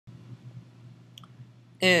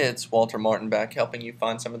It's Walter Martin back helping you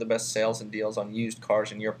find some of the best sales and deals on used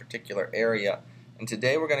cars in your particular area. And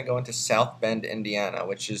today we're going to go into South Bend, Indiana,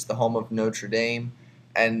 which is the home of Notre Dame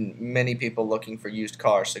and many people looking for used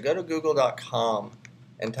cars. So go to google.com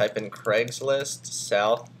and type in Craigslist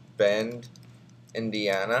South Bend,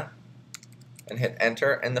 Indiana and hit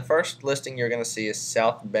enter. And the first listing you're going to see is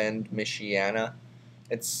South Bend, Michiana.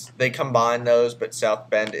 They combine those, but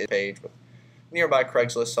South Bend is a page with nearby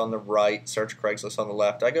Craigslist on the right, search Craigslist on the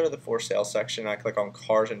left. I go to the for sale section, I click on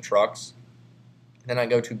cars and trucks, then I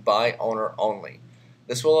go to buy owner only.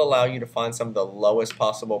 This will allow you to find some of the lowest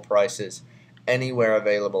possible prices anywhere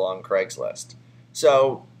available on Craigslist.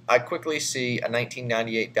 So I quickly see a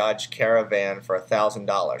 1998 Dodge Caravan for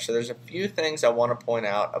 $1,000. So there's a few things I want to point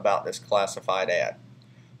out about this classified ad.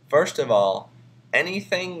 First of all,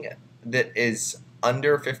 anything that is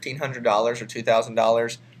under $1,500 or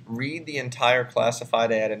 $2,000, read the entire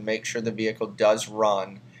classified ad and make sure the vehicle does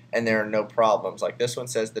run and there are no problems. Like this one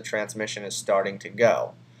says the transmission is starting to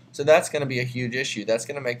go. So that's going to be a huge issue. That's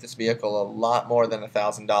going to make this vehicle a lot more than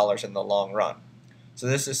 $1,000 in the long run. So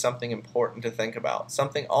this is something important to think about.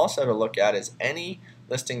 Something also to look at is any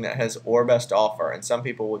listing that has or best offer, and some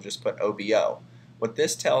people will just put OBO. What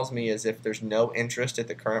this tells me is if there's no interest at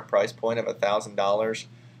the current price point of $1,000,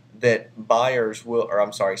 that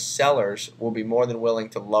sellers will be more than willing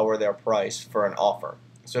to lower their price for an offer.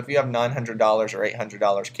 So if you have $900 or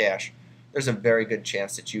 $800 cash, there's a very good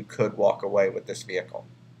chance that you could walk away with this vehicle.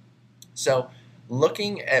 So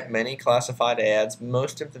looking at many classified ads,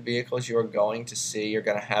 most of the vehicles you're going to see are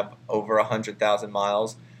going to have over 100,000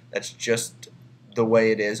 miles. That's just the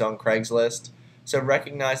way it is on Craigslist. So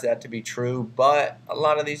recognize that to be true, but a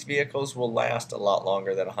lot of these vehicles will last a lot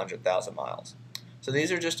longer than 100,000 miles. So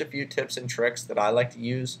these are just a few tips and tricks that I like to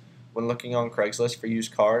use when looking on Craigslist for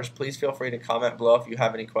used cars. Please feel free to comment below if you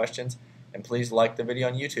have any questions, and please like the video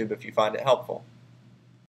on YouTube if you find it helpful.